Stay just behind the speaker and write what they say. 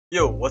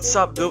Yo, what's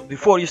up dude?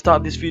 Before you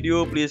start this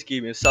video, please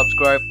give me a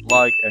subscribe,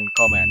 like, and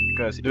comment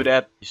because you do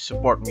that, you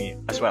support me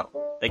as well.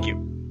 Thank you.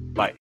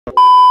 Bye.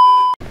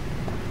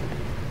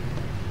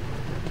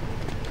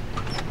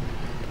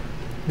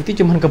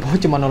 Itu cuman ke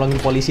bawah, cuma nolongin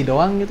polisi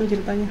doang gitu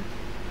ceritanya.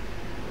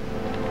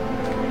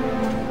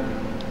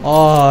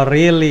 Oh,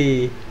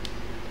 really?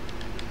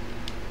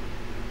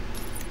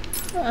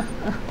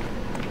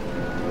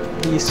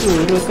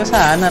 Disuruh ke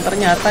sana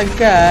ternyata,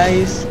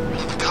 guys.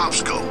 The cops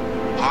go.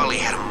 Harley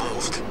had him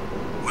moved.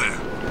 Where?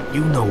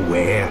 You know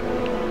where.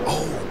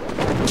 Oh.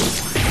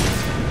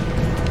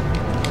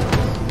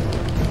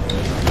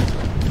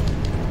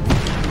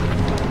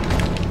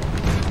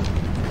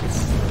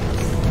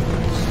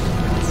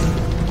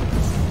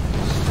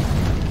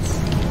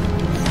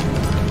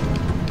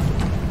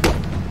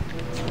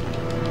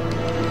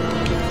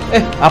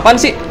 Apaan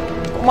sih?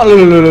 Kok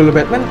malu lu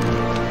Batman?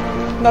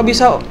 Nggak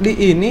bisa di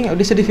ini, nggak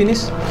bisa di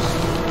finish.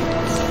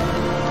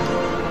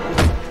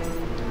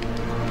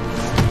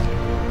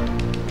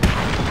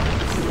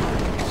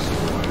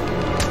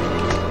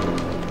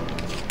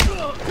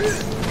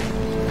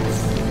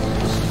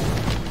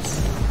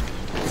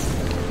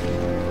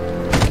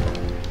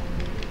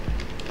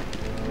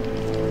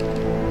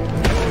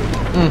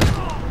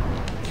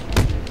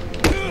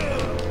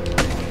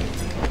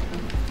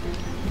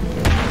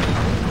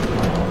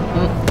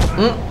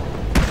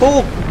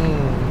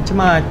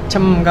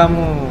 Macem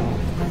kamu.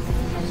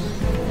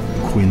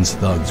 Quinn's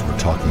thugs were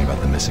talking about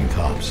the missing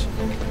cops.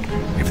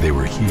 If they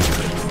were here,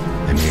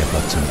 they may have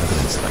left some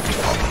evidence that I could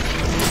follow.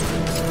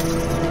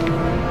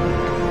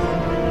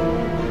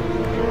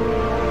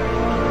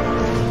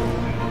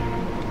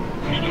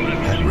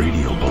 That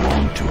radio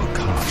belonged to a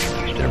cop.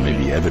 There may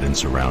be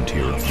evidence around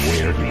here of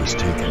where he was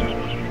taken.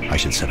 I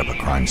should set up a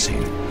crime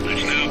scene.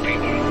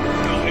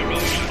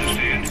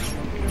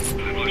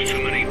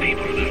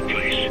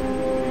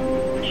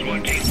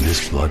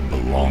 This blood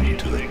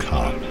belonged to the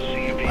cop.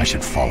 I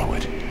should follow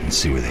it and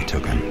see where they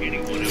took him.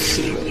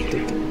 Excuse me,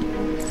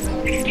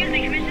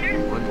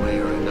 Commissioner? One way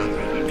or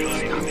another.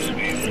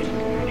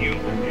 You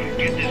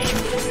get this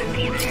reporter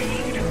moved now.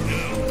 Hey, forget your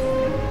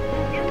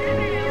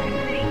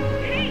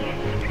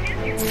buddy.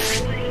 What's the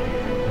secret,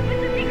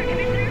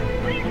 Commissioner?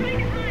 What are you trying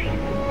to hide?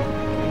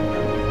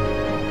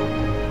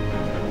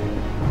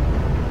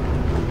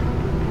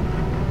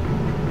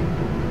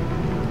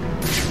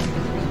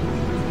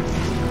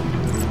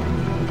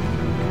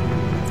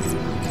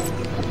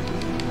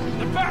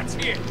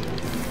 Here.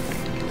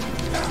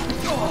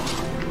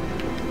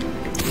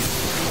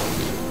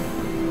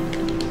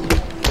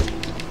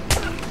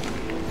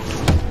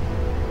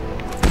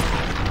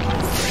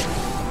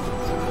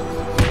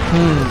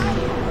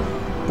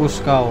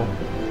 Push kau.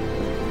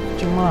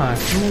 Cuma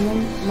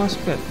memang Mas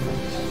Batman.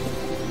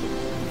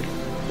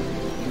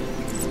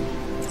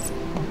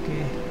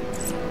 Oke.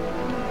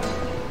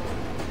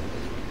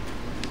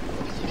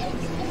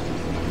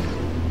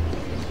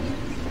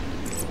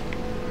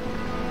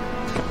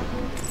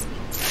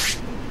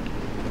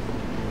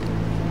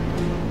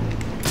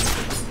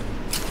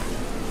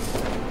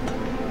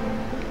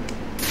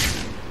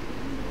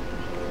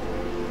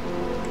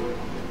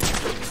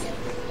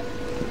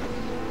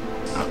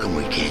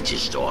 We can't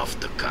just off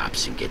the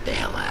cops and get the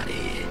hell out of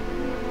here.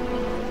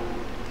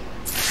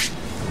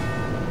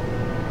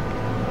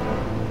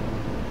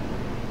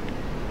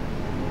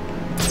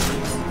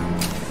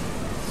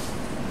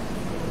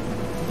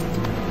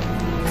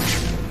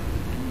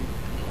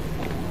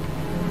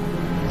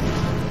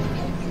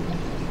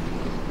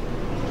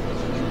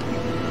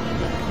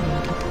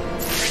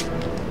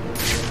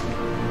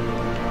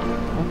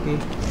 Okay.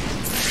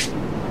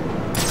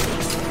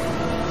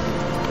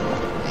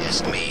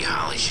 Ask me,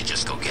 Harley should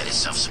just go get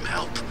herself some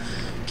help.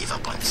 Give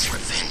up on this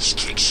revenge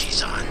kick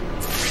she's on.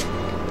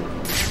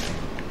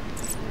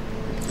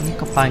 Ini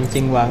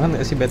kepancing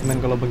banget gak sih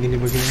Batman kalau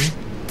begini-begini?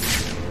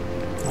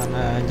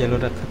 Mana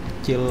jalurnya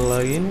kecil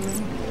lagi nih.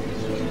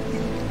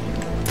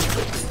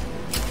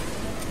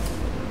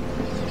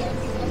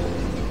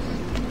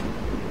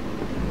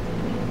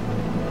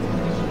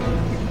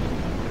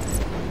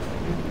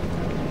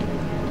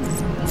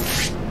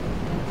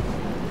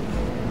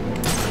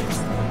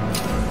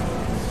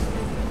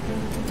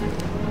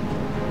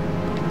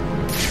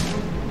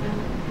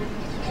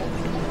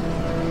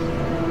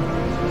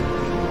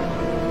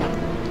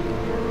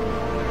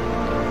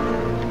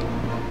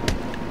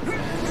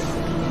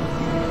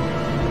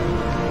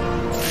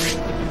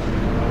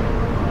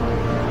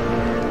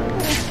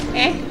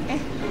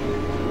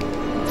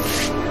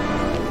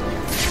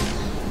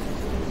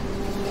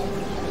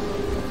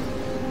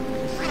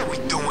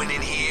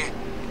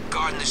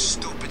 This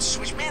stupid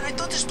switch. Man, I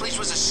thought this place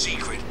was a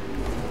secret.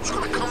 Who's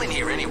gonna come in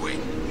here anyway?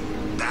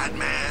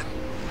 Batman?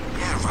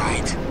 Yeah,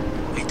 right.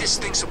 Ain't this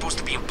thing supposed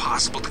to be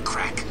impossible to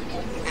crack?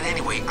 And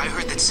anyway, I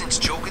heard that since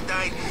Joker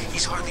died,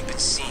 he's hardly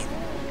been seen.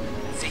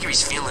 Figure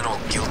he's feeling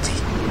all guilty.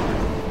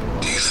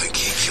 Do you think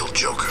he killed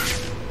Joker?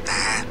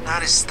 Nah,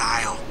 not his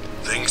style.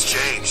 Things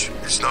change.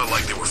 It's not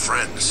like they were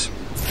friends.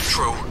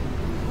 True.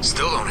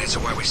 Still don't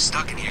answer why we're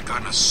stuck in here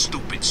guarding a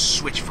stupid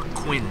switch for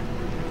Quinn.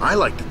 I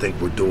like to think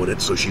we're doing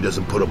it so she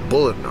doesn't put a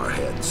bullet in our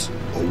heads.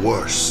 Or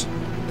worse.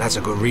 That's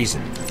a good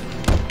reason.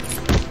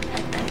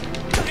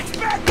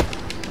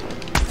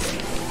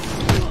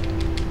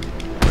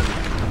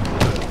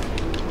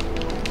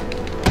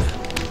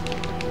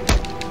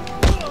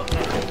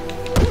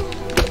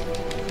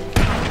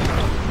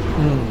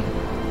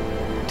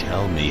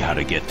 Tell me how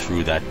to get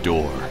through that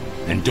door,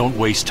 and don't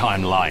waste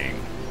time lying.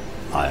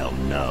 I'll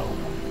know.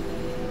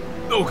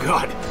 Oh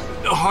God,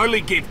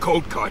 Harley gave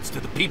code cards to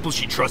the people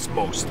she trusts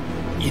most.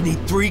 You need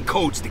 3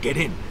 codes to get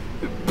in.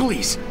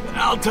 Please,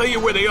 I'll tell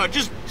you where they are.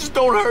 Just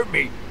don't hurt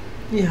me.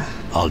 Ya,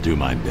 I'll do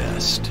my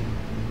best.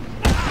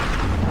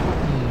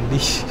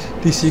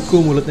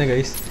 disiku mulutnya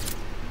guys.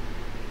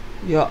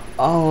 Ya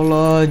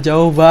Allah,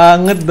 jauh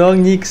banget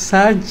dong,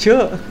 nyiksa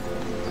Cuk.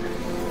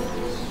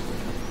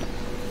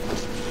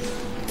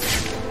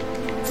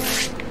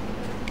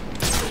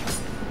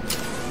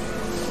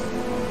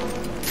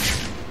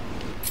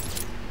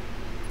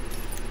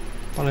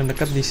 Paling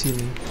dekat di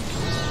sini.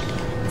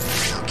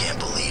 I can't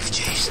believe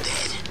Jay's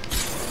dead.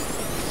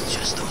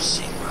 Just don't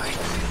seem right.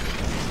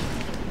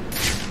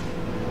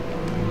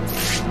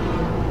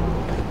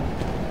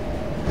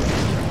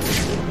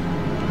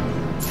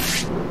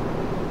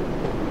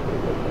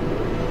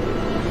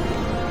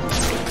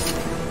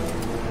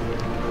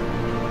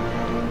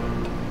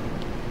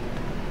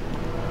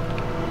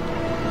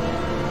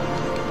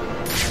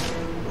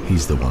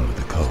 He's the one with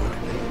the code.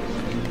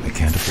 I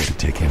can't afford to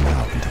take him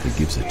out until he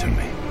gives it to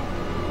me.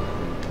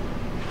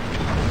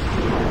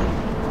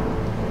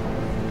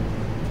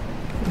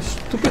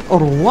 Stupid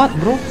or what,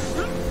 bro?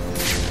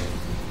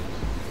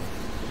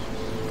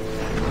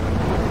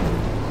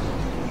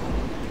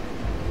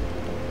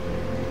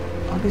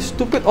 Are they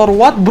stupid or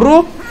what,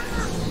 bro?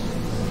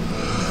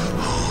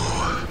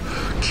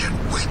 Can't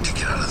wait to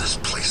get out of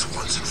this place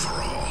once and for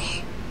all.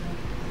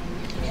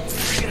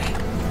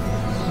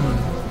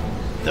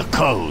 The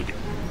code.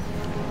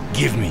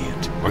 Give me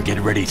it, or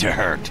get ready to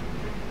hurt.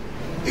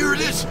 Here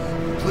it is.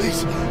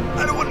 Please,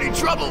 I don't want any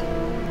trouble.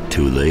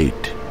 Too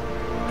late.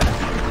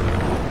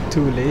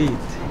 Too late.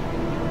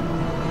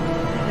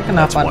 Ini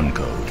kenapa That's one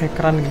code. kayak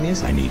keran gini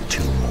sih? I need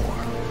 2 more.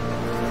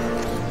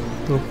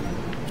 Tuh.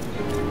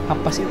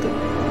 Apa sih itu?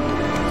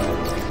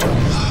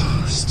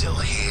 Still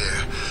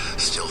here.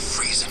 Still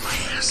freezing my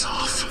ass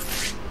off.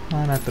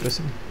 Mana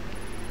terus ini?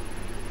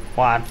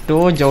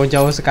 Waduh,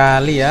 jauh-jauh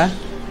sekali ya.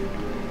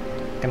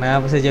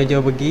 Kenapa saya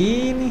jauh-jauh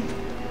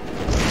begini?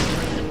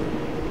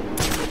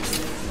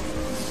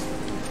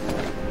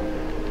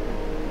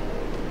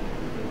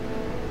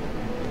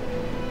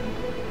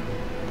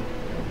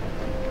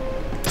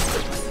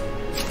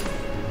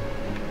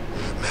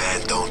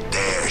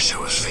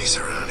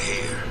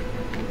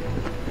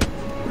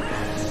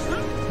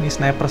 Ini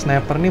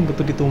sniper nih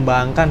butuh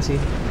ditumbangkan sih,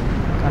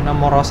 karena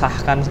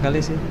merosahkan sekali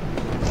sih.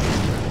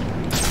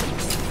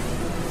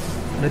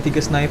 Ada 3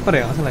 sniper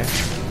ya, nggak salah ya.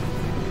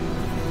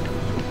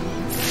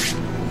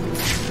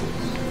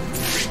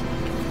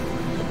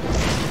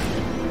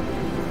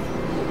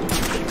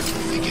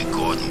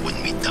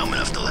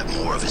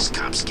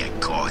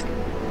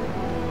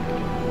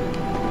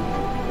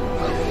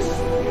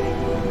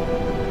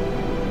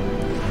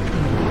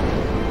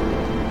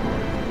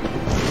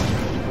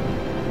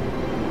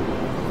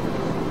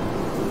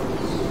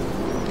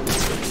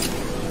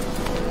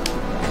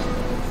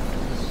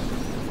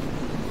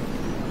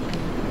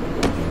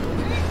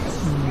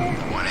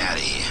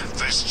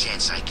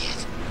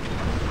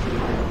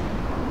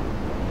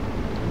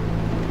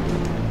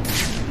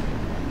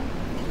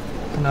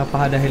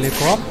 Kenapa ada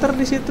helikopter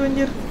di situ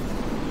anjir?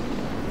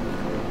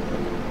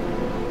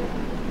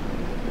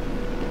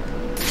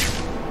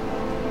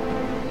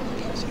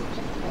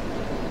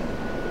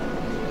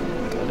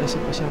 Gak ada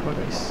siapa-siapa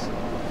guys.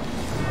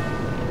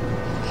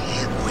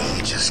 We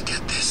just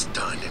get this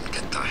done and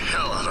get the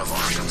hell out of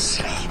Arkham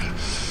City.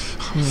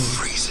 I'm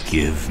freezing.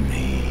 Give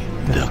me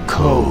the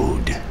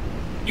code.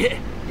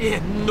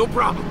 Yeah, no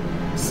problem.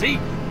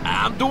 See,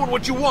 I'm doing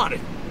what you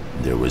wanted.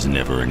 There was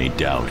never any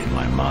doubt in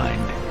my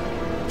mind.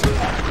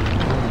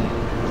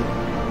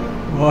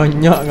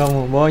 Bonyok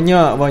kamu,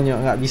 bonyok,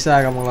 nggak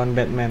bisa kamu lawan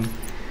Batman.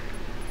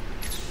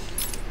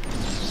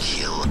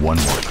 One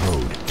more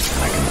code, and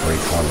I can break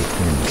Harley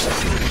Quinn's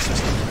security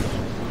system.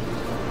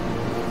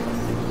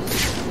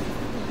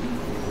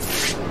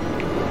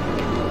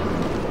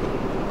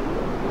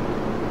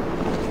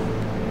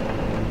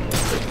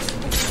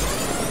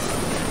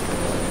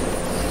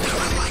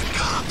 Like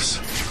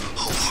cops.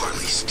 Hope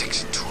Harley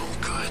sticks it to him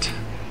good.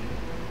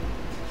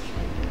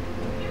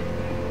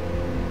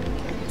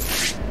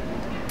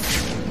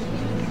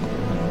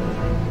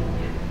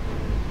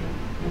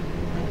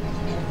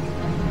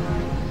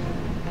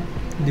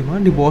 Di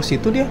mana, di bawah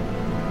situ dia?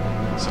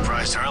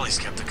 Surprised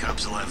Harley's kept the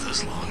cops alive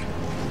this long.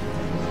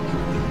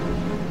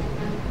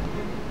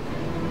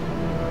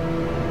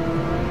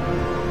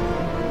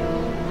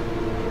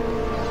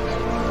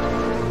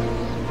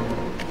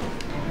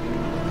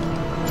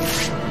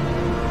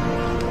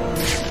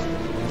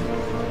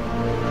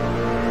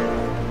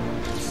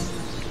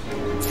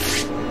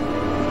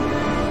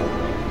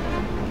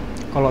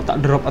 Kalau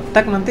tak drop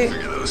attack nanti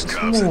Figure those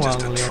cops are semua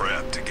just a ngeliat.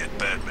 trap to get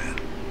Batman.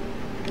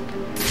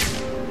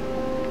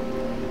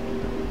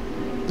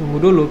 Tunggu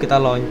dulu, kita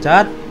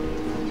loncat,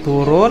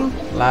 turun,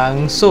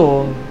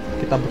 langsung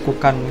kita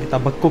bekukan, kita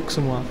bekuk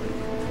semua.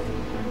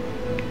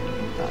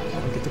 Nah,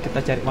 kalau gitu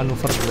kita cari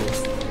manuver dulu.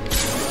 If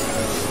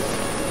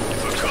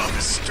a cop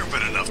is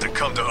stupid enough to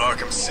come to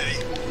Arkham City,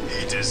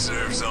 he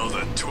deserves all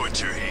the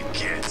torture he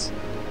gets.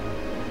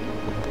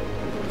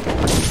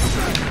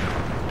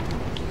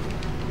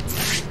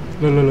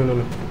 Loh.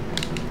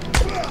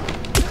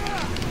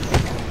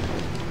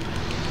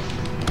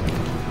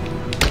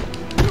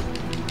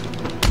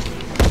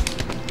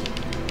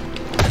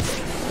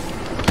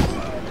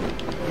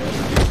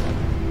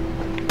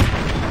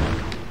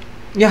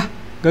 Yah,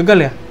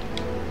 gagal ya?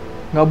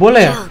 Nggak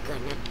boleh ya? You're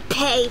gonna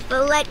pay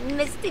for letting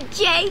Mr.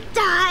 J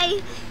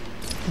die.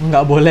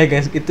 Nggak boleh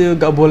guys, itu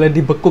nggak boleh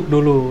dibekuk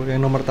dulu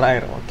yang nomor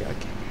terakhir.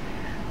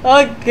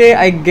 Oke,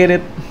 I get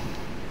it.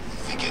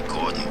 Figure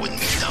Gordon wouldn't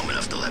be dumb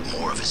enough to let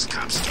more of his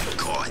cops get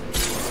caught.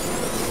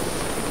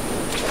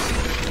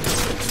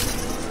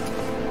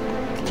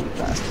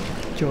 Kita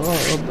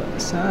coba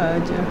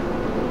saja.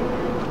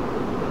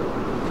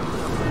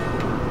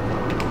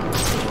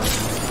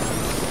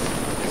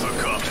 If a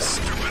cop is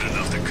stupid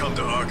enough to come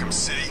to Arkham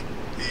City,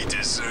 he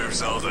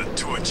deserves all the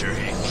torture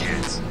he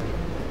gets.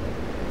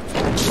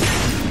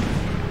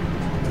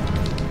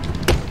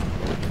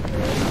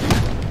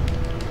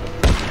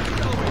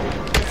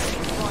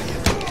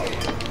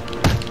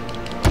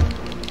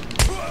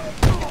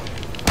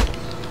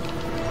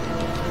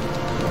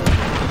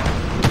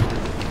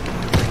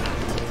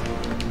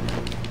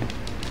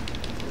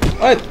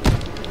 Oi.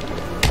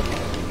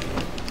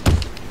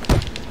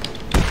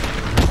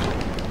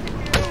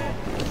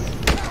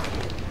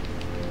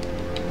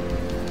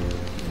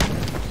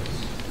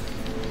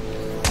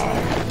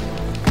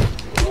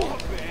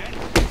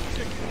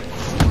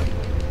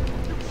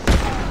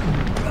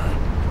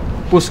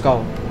 Push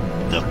kau.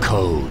 The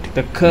code.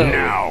 The code.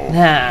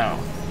 Now.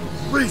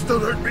 Please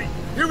don't hurt me.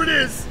 Here it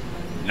is.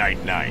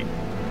 Night. Night.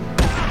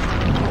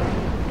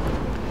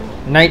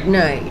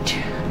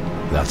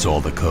 That's all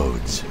the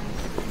codes.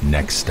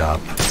 Next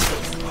stop,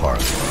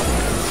 Harley.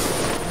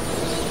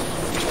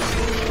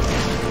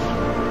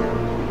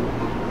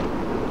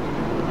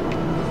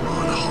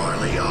 On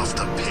Harley, off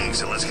the pigs,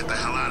 and let's get the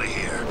hell out of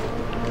here.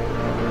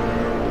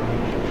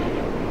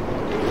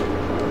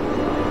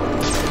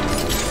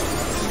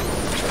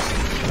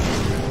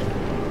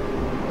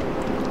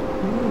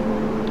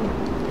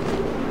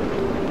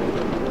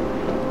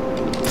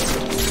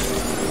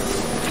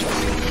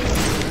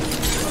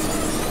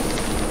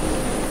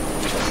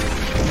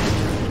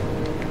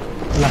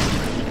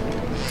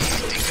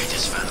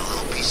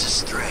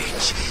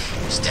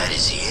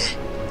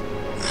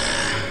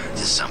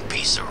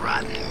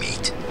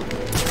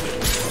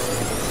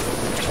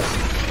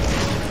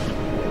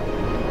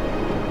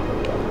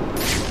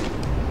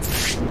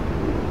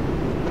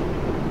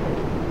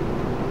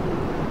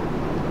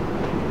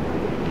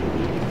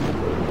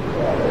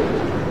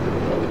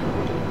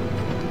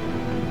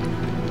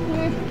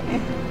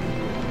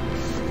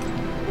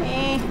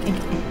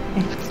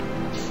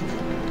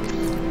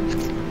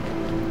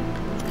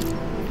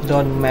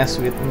 Don't mess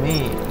with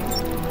me.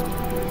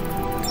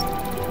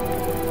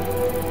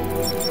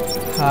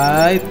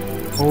 Hide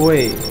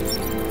away.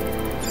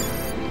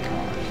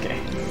 Oke.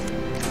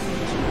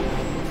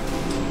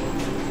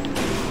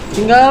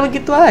 Tinggal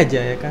gitu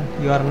aja ya kan.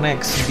 You are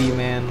next,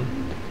 B-man.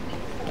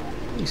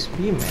 Is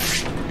B-man.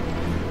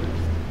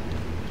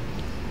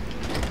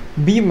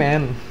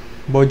 B-man,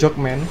 bojok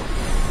man,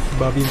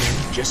 babi man.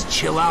 Just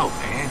chill out,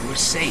 man. We're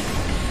safe.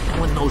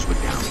 No one knows we're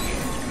down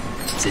here.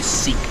 It's a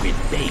secret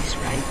base,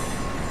 right?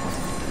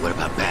 What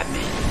about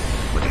Batman?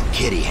 What a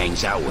kid he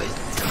hangs out with.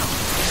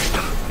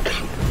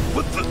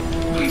 What the?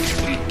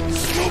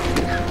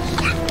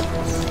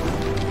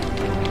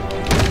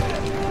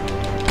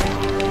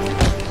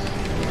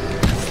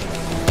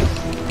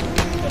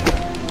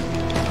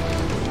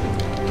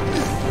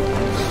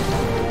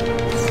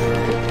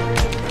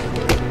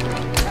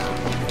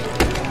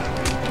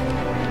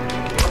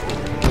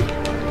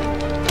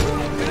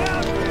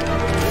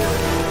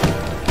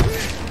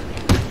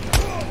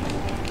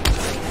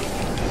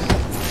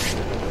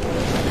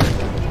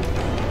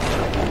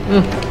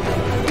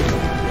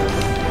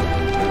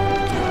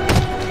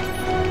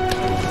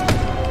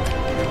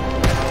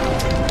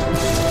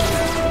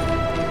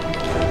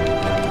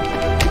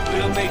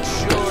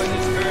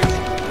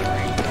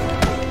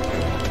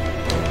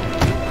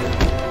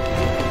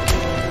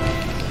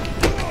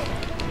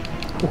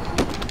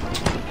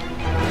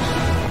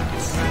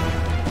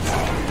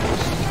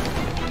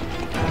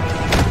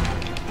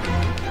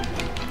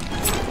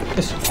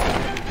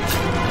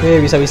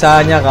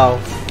 Bisa-bisanya kau.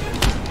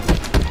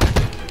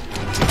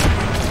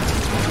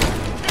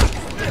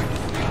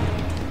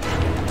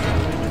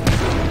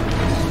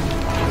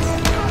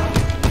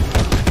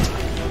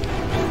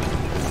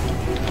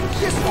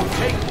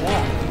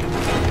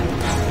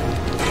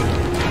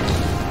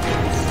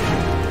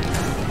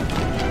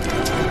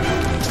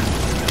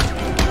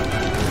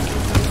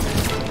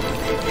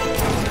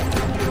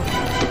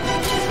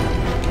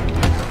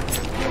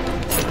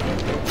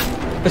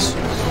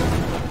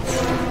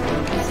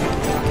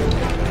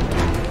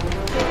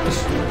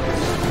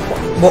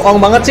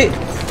 Bohong banget sih.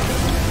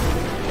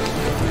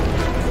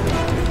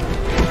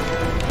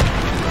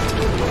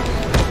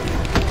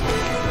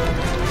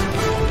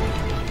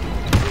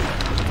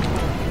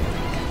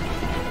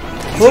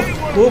 Hup,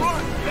 hup.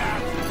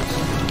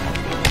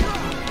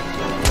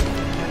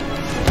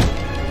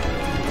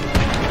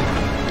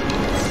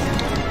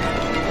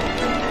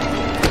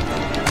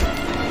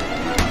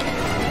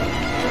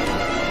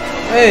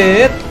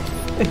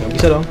 Nggak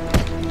bisa dong.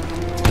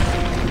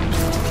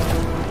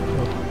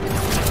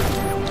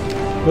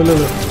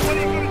 Loh.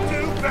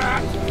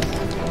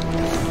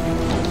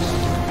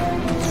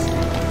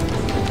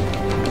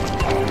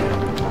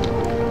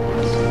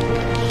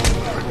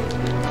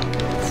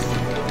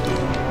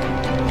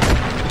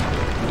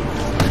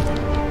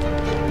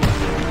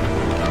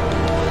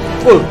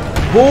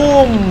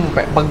 Boom,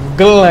 kayak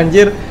pegel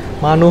anjir.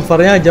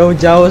 Manuvernya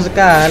jauh-jauh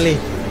sekali.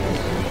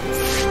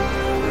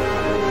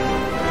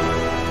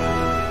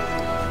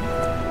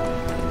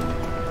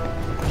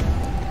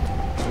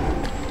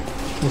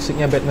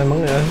 Musiknya Batman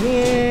banget.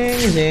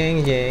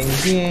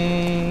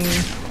 Jeng.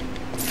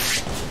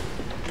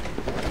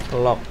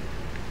 Lock.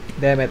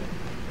 Damn it.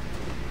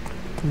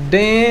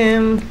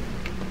 Damn.